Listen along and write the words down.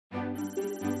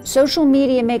Social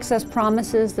media makes us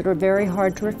promises that are very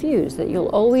hard to refuse, that you'll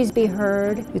always be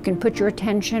heard, you can put your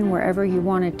attention wherever you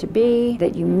want it to be,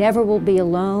 that you never will be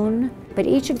alone. But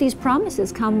each of these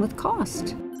promises come with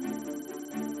cost.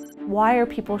 Why are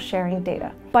people sharing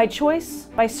data? By choice,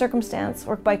 by circumstance,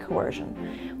 or by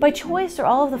coercion? By choice are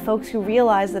all of the folks who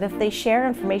realize that if they share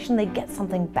information, they get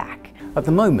something back. At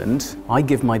the moment, I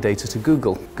give my data to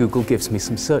Google. Google gives me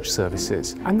some search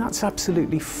services. And that's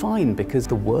absolutely fine, because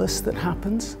the worst that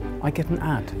happens, I get an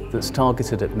ad that's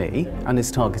targeted at me and is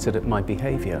targeted at my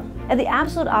behavior. At the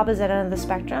absolute opposite end of the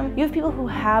spectrum, you have people who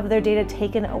have their data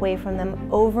taken away from them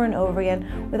over and over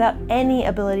again without any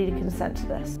ability to consent to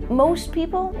this. Most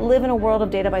people live in a world of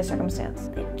data by circumstance.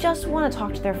 They just want to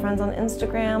talk to their friends on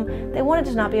Instagram. They want it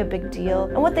to not be a big deal.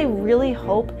 And what they really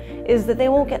hope is that they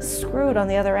won't get screwed on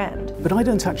the other end. But I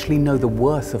don't actually know the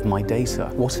worth of my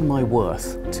data. What am I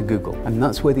worth to Google? And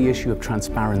that's where the issue of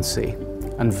transparency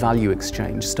and value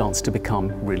exchange starts to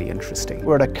become really interesting.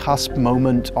 We're at a cusp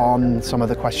moment on some of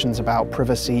the questions about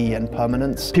privacy and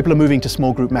permanence. People are moving to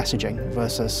small group messaging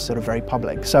versus sort of very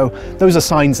public. So those are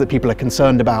signs that people are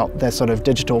concerned about their sort of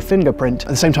digital fingerprint. At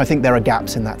the same time, I think there are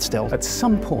gaps in that still. At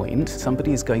some point,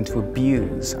 somebody is going to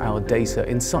abuse our data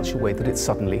in such a way that it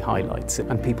suddenly highlights it,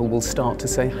 and people will start to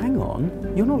say, hang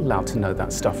on, you're not allowed to know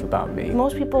that stuff about me.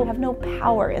 Most people have no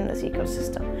power in this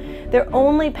ecosystem. Their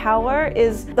only power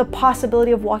is the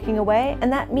possibility of walking away, and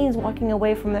that means walking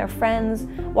away from their friends,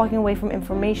 walking away from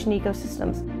information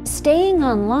ecosystems. Staying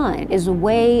online is a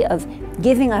way of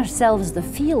giving ourselves the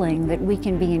feeling that we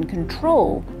can be in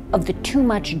control of the too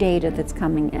much data that's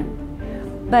coming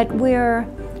in. But we're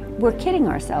kidding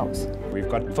ourselves. We've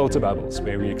got filter bubbles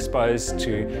where we're exposed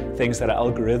to things that are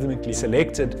algorithmically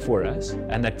selected for us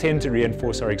and that tend to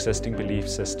reinforce our existing belief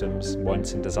systems,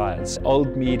 wants and desires.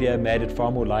 Old media made it far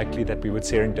more likely that we would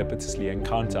serendipitously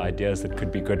encounter ideas that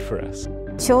could be good for us.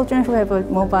 Children who have a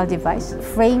mobile device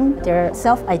frame their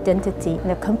self-identity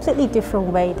in a completely different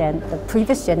way than the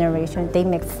previous generation. They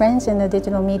make friends in the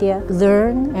digital media,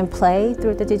 learn and play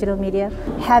through the digital media.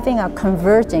 Having a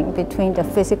converging between the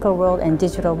physical world and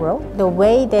digital world, the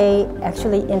way they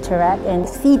actually interact and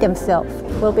see themselves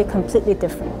will be completely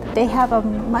different. They have a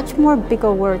much more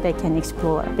bigger world they can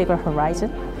explore, bigger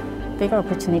horizon, bigger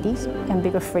opportunities, and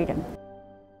bigger freedom.